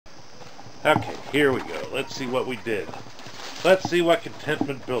Okay, here we go. Let's see what we did. Let's see what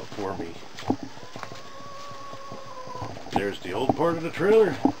Contentment built for me. There's the old part of the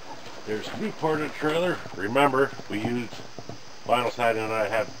trailer. There's the new part of the trailer. Remember, we used vinyl siding that I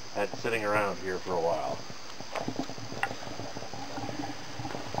had sitting around here for a while.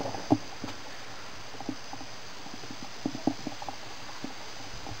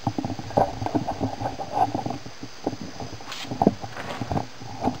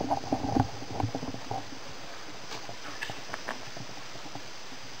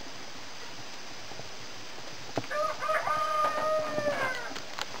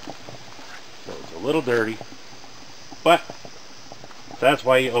 So it's a little dirty, but that's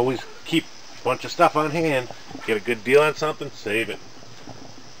why you always keep a bunch of stuff on hand. Get a good deal on something, save it.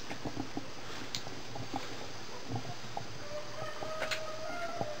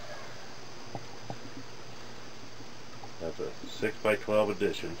 That's a 6x12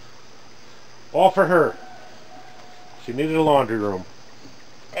 edition. All for her. She needed a laundry room.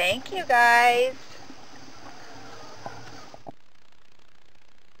 Thank you, guys.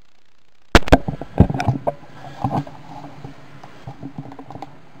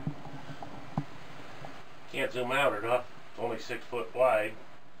 Can't zoom out enough. It's only 6 foot wide.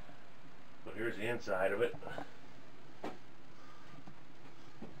 But here's the inside of it.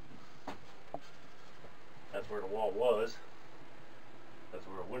 That's where the wall was. That's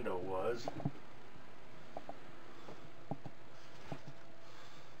where a window was.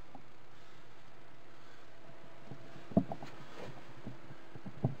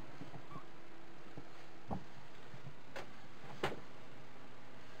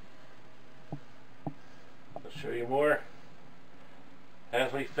 I'll show you more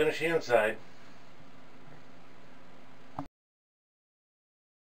as we finish the inside.